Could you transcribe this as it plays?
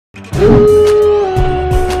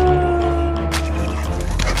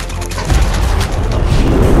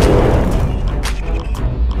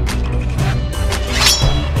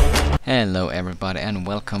everybody, and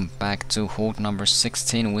welcome back to horde number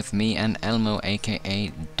 16 with me and Elmo,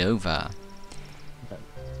 aka Dova.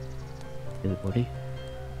 Everybody.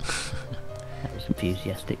 That was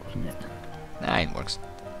enthusiastic, wasn't it? Nah, it works.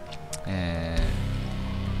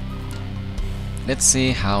 Let's see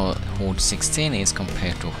how horde 16 is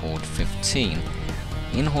compared to horde 15.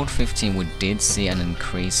 In horde 15 we did see an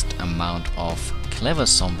increased amount of clever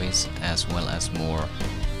zombies as well as more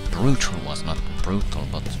brutal ones, not brutal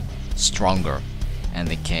but stronger, and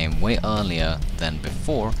they came way earlier than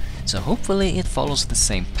before, so hopefully it follows the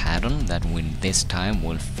same pattern that we this time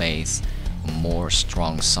will face more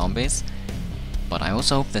strong zombies. But I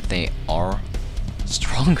also hope that they are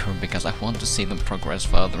stronger because I want to see them progress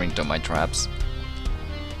further into my traps.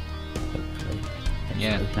 Hopefully.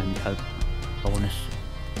 Yeah. I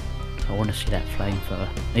want to see that flamethrower.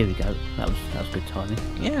 Here we go. That was good timing.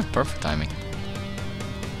 Yeah, perfect timing.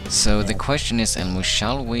 So the question is, Elmo,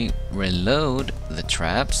 shall we reload the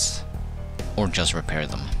traps or just repair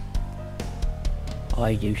them? I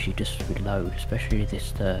usually just reload, especially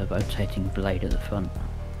this rotating blade at the front,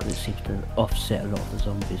 because it seems to offset a lot of the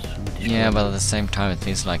zombies from destroying. Yeah, but at the same time it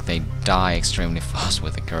feels like they die extremely fast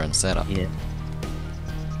with the current setup. Yeah.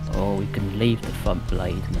 Or we can leave the front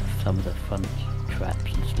blade and some of the front traps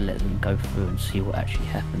and just let them go through and see what actually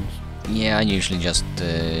happens. Yeah, I usually just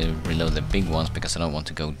reload the big ones because I don't want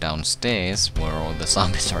to go downstairs where all the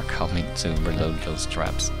zombies are coming to reload those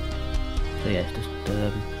traps. So yeah, just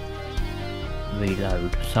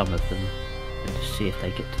reload some of them and just see if they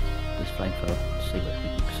get this flamethrower. See if we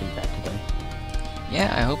can see that today.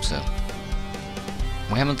 Yeah, I hope so.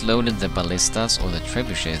 We haven't loaded the ballistas or the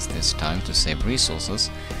trebuchets this time to save resources,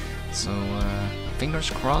 so fingers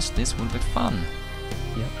crossed this will be fun.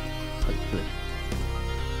 Yep, hopefully.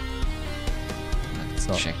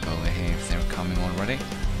 Let's check over here if they're coming already.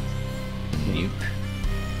 Nope.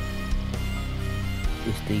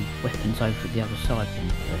 Is the weapons over the other side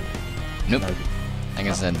then? Nope. Loaded? Like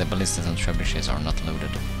I said, the ballistas and trebuchets are not loaded.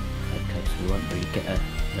 Okay, so we won't really get an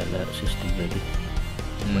alert system really.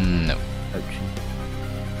 No. Approaching.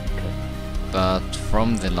 Okay. But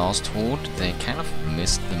from the last horde, they kind of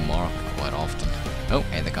missed the mark quite often. Oh,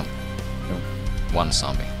 here they come. No. One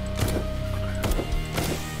zombie.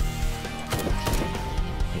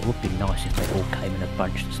 It would be nice if they all came in a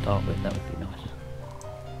bunch to start with, that would be nice.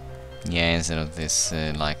 Yeah, instead of this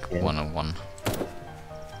like one-on-one.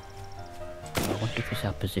 I wonder if it's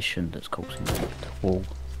our position that's causing the wall.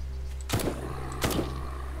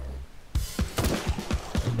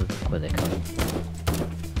 Look where they're coming.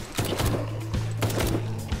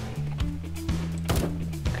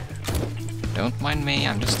 Don't mind me,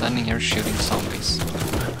 I'm just standing here shooting zombies.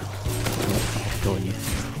 I'll join you.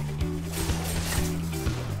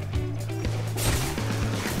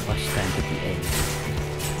 I stand at the edge.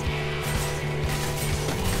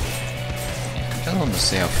 I just want to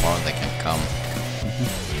see how far they can come.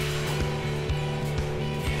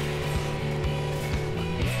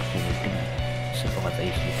 Survive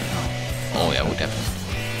easily tonight. Oh yeah, we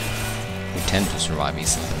definitely. We tend to survive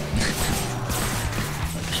easily.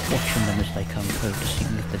 I'm just watching them as they come through, just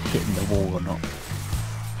seeing if they're hitting the wall or not.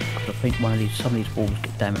 Because I think some of these walls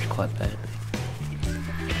get damaged quite badly.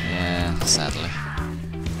 Yeah, sadly.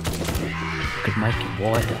 Could make it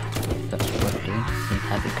wider. That's what I'm doing. Then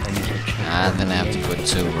have it going into a chest. Then I have to put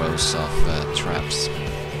 2 rows of traps.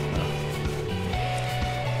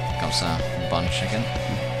 Comes a bunch again.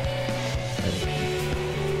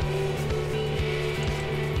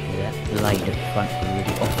 That blade at the front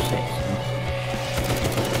really offsets them.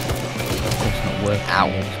 It's not working. Ow.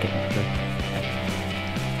 It's getting through.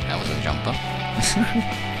 That was a jumper.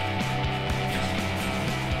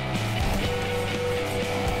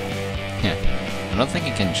 Yeah, I don't think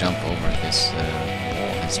you can jump over this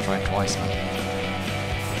wall. Let's try twice now.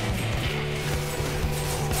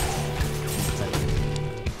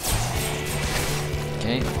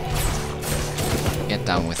 Okay. Get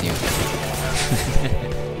down with you. I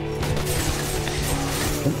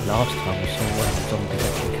think last time we saw one of the zombies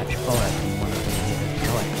actually catch fire from one of the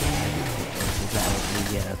lights. That was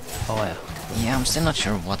the fire. Yeah, I'm still not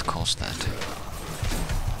sure what caused that.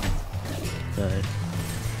 So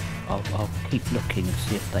I'll keep looking and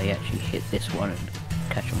see if they actually hit this one and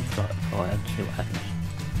catch on fire and see what happens.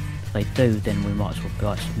 If they do, then we might as well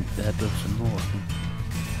build some more.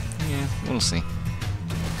 Yeah, we'll see.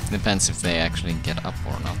 Depends if they actually get up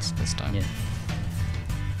or not this time. Yeah.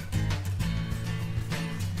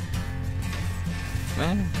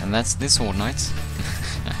 Well, and that's this horde night.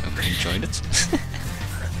 I hope you enjoyed it.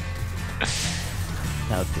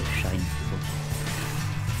 That would be a shame.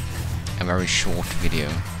 A very short video.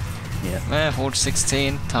 Yeah. Horde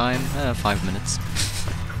 16, time 5 minutes.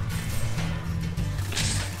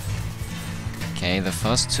 Okay, the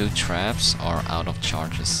first 2 traps are out of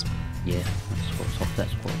charges. Yeah, that's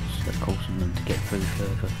what's causing them to get through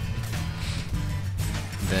further.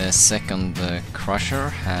 The second crusher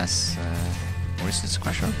has... or is this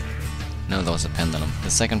crusher? No, that was a pendulum. The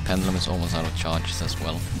second pendulum is almost out of charges as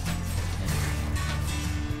well.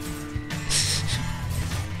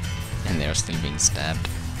 And they are still being stabbed.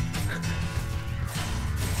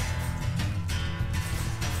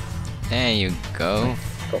 There you go.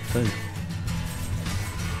 Got food.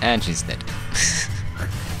 And she's dead.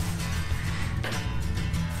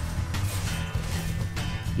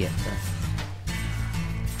 Yeah.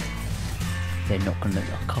 They're not gonna.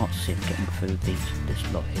 I can't see them getting through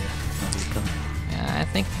this lot here. Yeah, I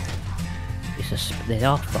think... They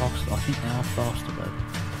are fast. I think they are faster though.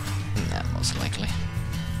 Yeah, most likely.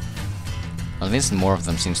 Well, at least more of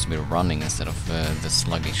them seems to be running instead of the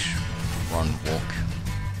sluggish run-walk.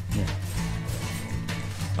 Yeah.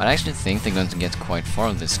 But I actually think they're going to get quite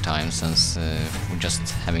far this time, since we're just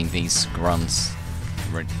having these grunts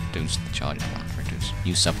reduce the charge.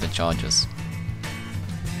 Use up the charges.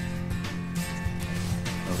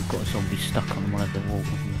 Oh, we've got a zombie stuck on one of the walls,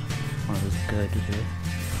 one of the girders here.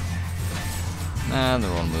 Nah,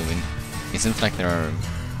 they're all moving. It seems like they're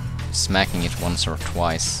smacking it once or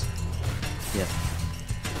twice. Yeah.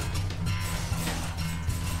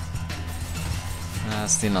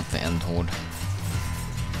 Still not the end horde.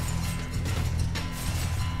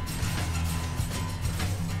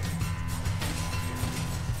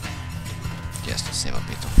 Just to save a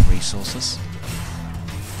bit of resources.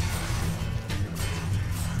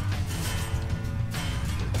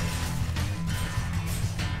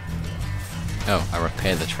 Oh, I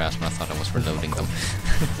repaired the traps, but I thought I was reloading them.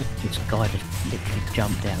 This guy just literally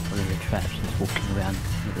jumped out one of the traps and is walking around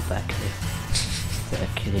at the back there. Better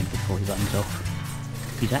kill him before he runs off.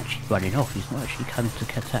 He's actually running off, he's not actually coming to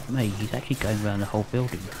attack me, he's actually going around the whole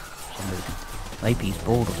building for some reason. Maybe he's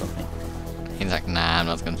bored or something. He's like, nah, I'm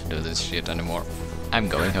not going to do this shit anymore. I'm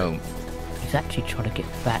going home. He's actually trying to get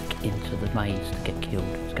back into the maze to get killed.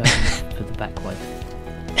 He's going to the back way.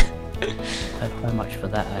 How much for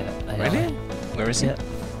that AI? Really? Where is he? Yeah.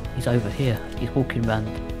 He's over here. He's walking around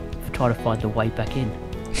trying to find the way back in.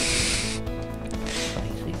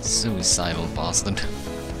 Crazy. Suicidal bastard.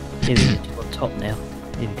 Here he is, he's on top now.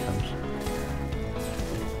 Here he comes.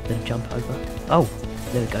 Then jump over. Oh,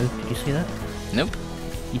 there we go. Did you see that? Nope.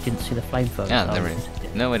 You didn't see the flamethrower? Yeah, there it is.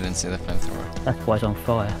 No, I didn't see the flamethrower. That's why he's on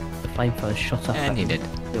fire. The flamethrower shot up And he did.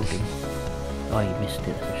 Building. Oh, you missed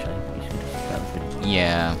it. That's a shame. You should have, that would have been...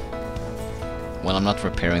 Yeah. Well, I'm not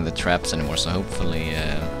repairing the traps anymore, so hopefully...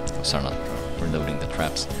 sorry, not reloading the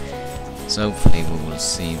traps. So hopefully we will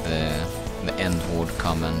see the end horde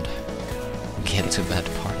come and get to that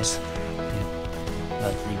part.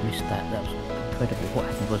 Yeah. You missed that. That was incredible. What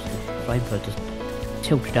happened was the flamethrower just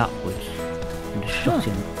tilted upwards and just shot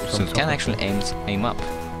him. So it can actually aim up.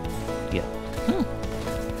 Yeah.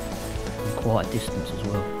 From quite a distance as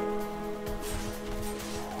well.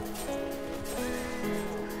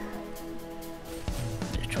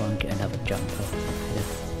 Let's try and get another jumper up here.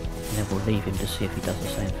 And then we'll leave him to see if he does the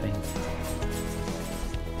same thing.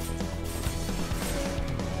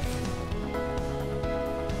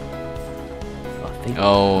 I think...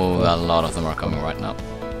 Oh, a lot of them are coming right now.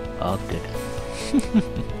 Oh, good.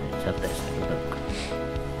 Let's have a look.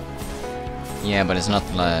 Yeah, but it's not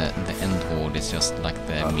like the end horde, it's just like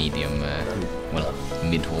the medium, well,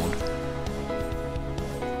 mid horde.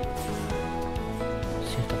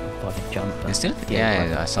 See if I can find a jumper. Is still?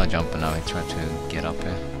 Yeah, I saw a jumper now, he tried to get up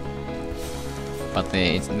here. But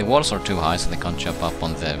the walls are too high, so they can't jump up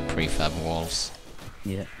on the prefab walls.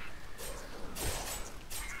 Yeah.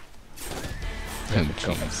 Oh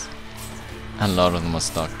jeez. A lot of them are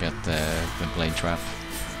stuck at the blade trap.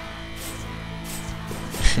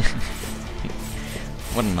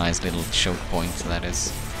 What a nice little choke point that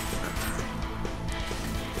is.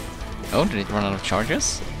 Oh, did it run out of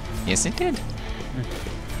charges? Yes, it did.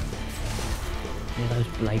 Yeah, those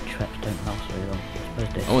blade traps don't last very long. I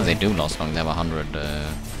suppose Oh, they do last long. They have 100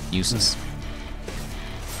 uses.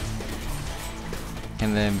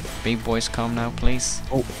 Can the big boys come now, please?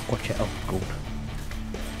 Oh, watch it. Oh, gold.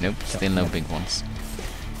 Nope, still no big ones.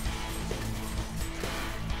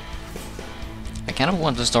 I kind of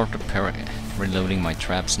want to start reloading my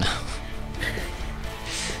traps now.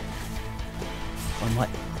 What I might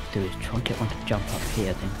do is try and get one to jump up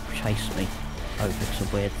here, then chase me over to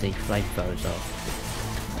where the flamethrowers are.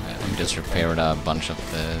 And just repaired a bunch of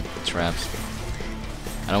the traps.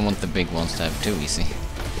 I don't want the big ones to have too easy.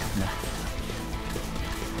 No.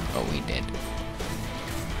 Oh, he did.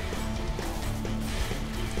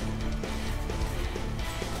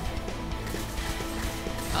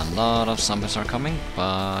 A lot of zombies are coming,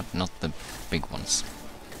 but not the big ones.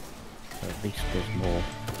 So at least there's more.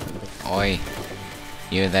 Oi,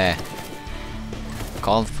 you there.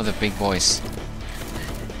 Call for the big boys.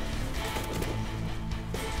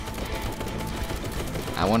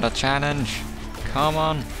 I want a challenge. Come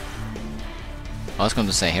on. I was going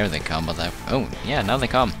to say here they come, but oh, yeah, now they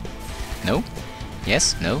come. No?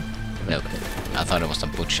 Yes? No? No. I thought it was a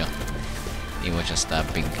butcher. It was just a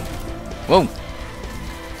big... Whoa!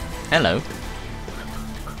 Hello.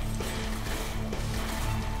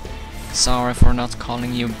 Sorry for not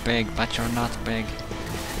calling you big, but you're not big.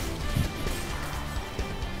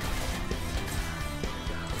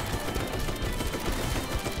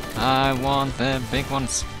 I want the big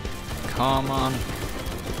ones. Come on.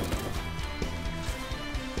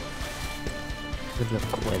 Good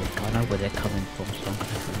look where I know where they're coming from, so I'm gonna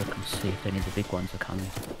have to look and see if any of the big ones are coming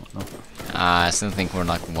or not. I still think we're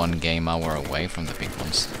like 1 game hour away from the big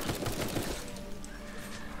ones.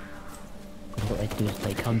 What they do is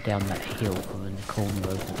they come down that hill from in the corner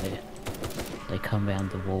over there. They come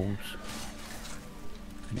round the walls,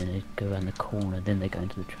 and then they go around the corner, then they go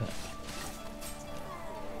into the trap.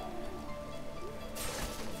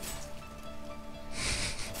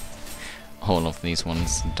 All of these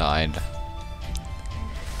ones died.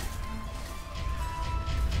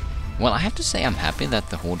 Well, I have to say I'm happy that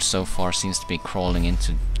the horde so far seems to be crawling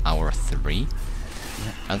into hour 3.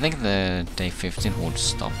 Yeah. I think the day 15 horde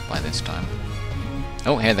stopped by this time.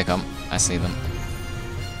 Oh, here they come. I see them.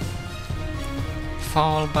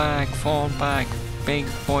 Fall back, big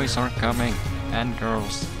boys are coming, and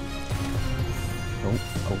girls. Oh,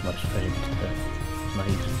 almost fell into the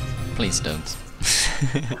maze. Please don't.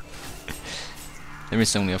 There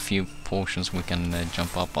is only a few portions we can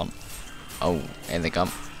jump up on. Oh, here they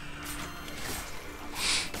come.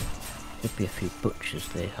 There'll be a few butchers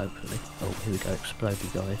there, hopefully. Oh, here we go, explodey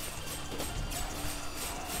guys.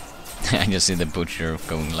 I just see the butcher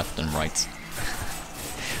going left and right.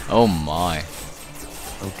 Oh my.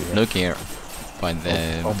 Oh dear. Look here. By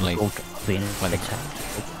the blade.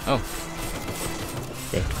 Oh.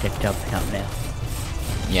 They're jumping up now.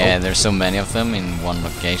 Yeah, there's so many of them in one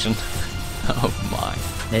location. Oh my.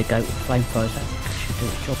 There you go, flamethrowers. That should do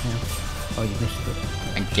its job now. Oh, you missed it.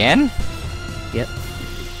 Again? Yep.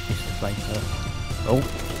 Missed the flamethrower. Oh.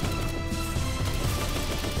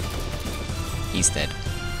 He's dead.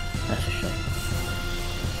 That's a shame.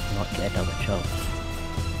 Might get another chance.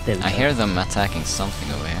 There we go. I hear them attacking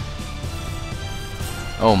something over here.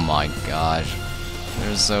 Oh my gosh.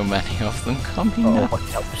 There's so many of them coming now.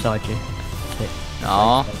 Watch out beside you.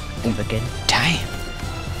 Aww. Again. Damn.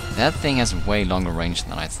 That thing has way longer range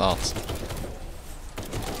than I thought.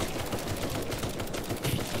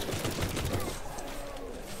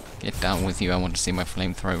 Get down with you, I want to see my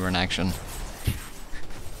flamethrower in action.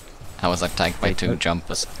 I was attacked by 2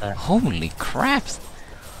 jumpers. Holy crap!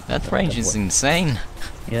 That range is insane.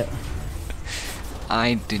 Yeah.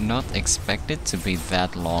 I did not expect it to be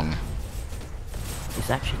that long. It's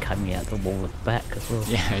actually coming out the wall at the back as well.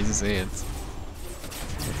 Yeah, I see it.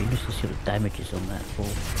 It'd be nice to see what the damage is on that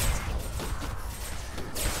wall.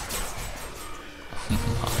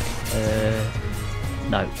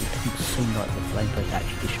 No, it doesn't seem like the flamethrower's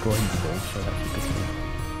actually destroying the wall, so that's a good thing.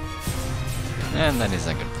 And that is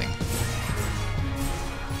a good thing.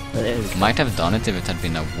 But there we go. Might have done it if it had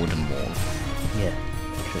been a wooden wall. Yeah,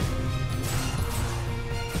 true.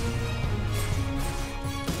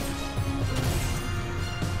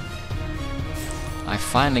 I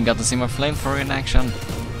finally got to see my flamethrower in action. I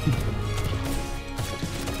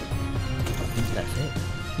think that's it.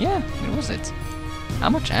 Yeah, it was it. How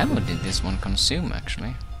much ammo did this one consume,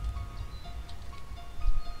 actually?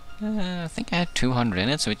 I think I had 200 in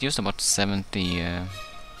it, so it used about 70,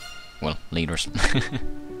 well, liters.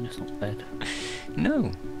 That's not bad.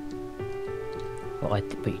 No. But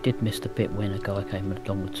you did miss the bit when a guy came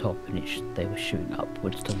along the top and they were shooting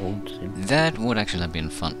upwards towards him. That would actually have been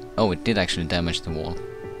fun. Oh, it did actually damage the wall.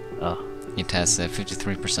 Ah. It has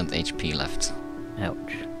 53% HP left.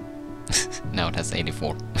 Ouch. Now it has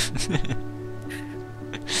 84.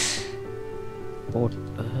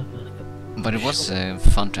 But it was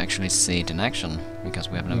fun to actually see it in action, because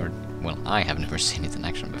we have never, well, I have never seen it in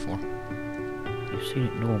action before. You've seen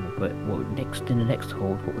it normal, but in the next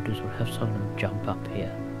horde, what we'll do is we'll have some of them jump up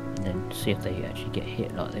here, and then see if they actually get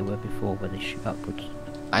hit like they were before, where they shoot upwards.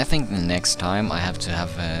 I think the next time I have to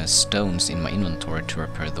have stones in my inventory to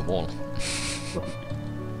repair the wall.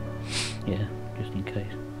 Yeah, just in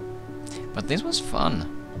case. But this was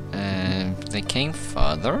fun. They came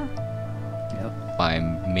further Yep. by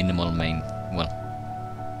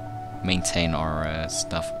maintain our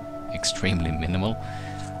stuff extremely minimal.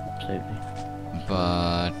 Absolutely.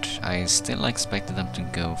 But I still expected them to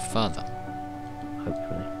go further.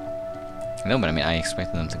 Hopefully. No, but I mean, I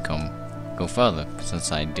expected them to go further,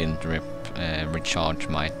 since I didn't recharge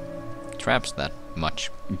my traps that much.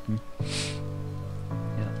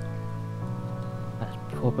 Yeah. That's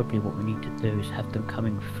probably what we need to do, is have them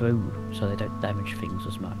coming through so they don't damage things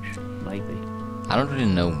as much. Maybe. I don't really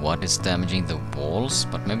know what is damaging the walls,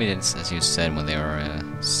 but maybe it's, as you said, when they are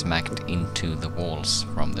smacked into the walls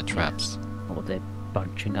from the traps. Yeah. Or they're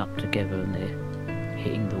bunching up together and they're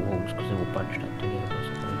hitting the walls because they're all bunched up together, I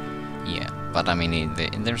suppose. Yeah, but I mean,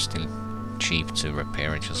 they're still cheap to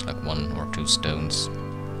repair. It's just like 1 or 2 stones.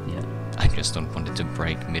 Yeah. I just don't want it to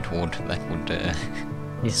break mid-horde. That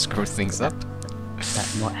would screw things up.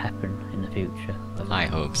 That might happen in the future. I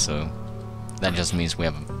hope so. That just means we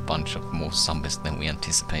have a bunch of more zombies than we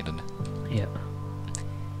anticipated. Yeah.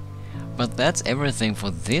 But that's everything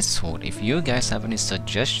for this horde. If you guys have any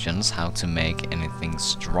suggestions how to make anything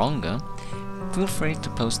stronger, feel free to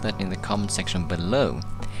post that in the comment section below.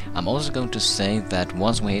 I'm also going to say that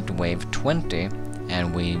once we hit wave 20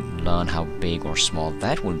 and we learn how big or small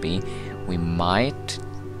that will be, we might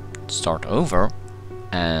start over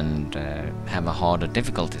and have a harder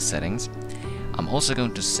difficulty settings. I'm also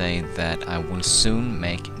going to say that I will soon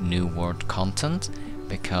make new world content,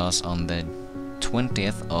 because on the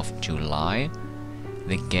 20th of July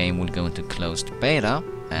the game will go into closed beta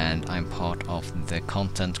and I'm part of the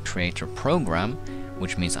content creator program,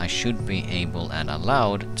 which means I should be able and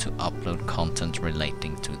allowed to upload content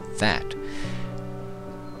relating to that.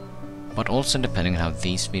 But also, depending on how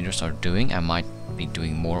these videos are doing, I might be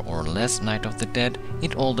doing more or less Night of the Dead.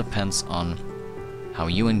 It all depends on how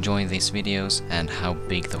you enjoy these videos and how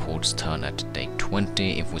big the hordes turn at day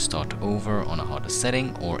 20, if we start over on a harder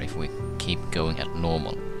setting or if we keep going at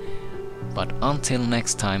normal. But until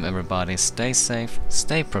next time, everybody, stay safe,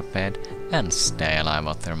 stay prepared and stay alive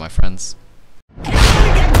out there, my friends. Can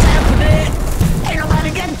we get down with it?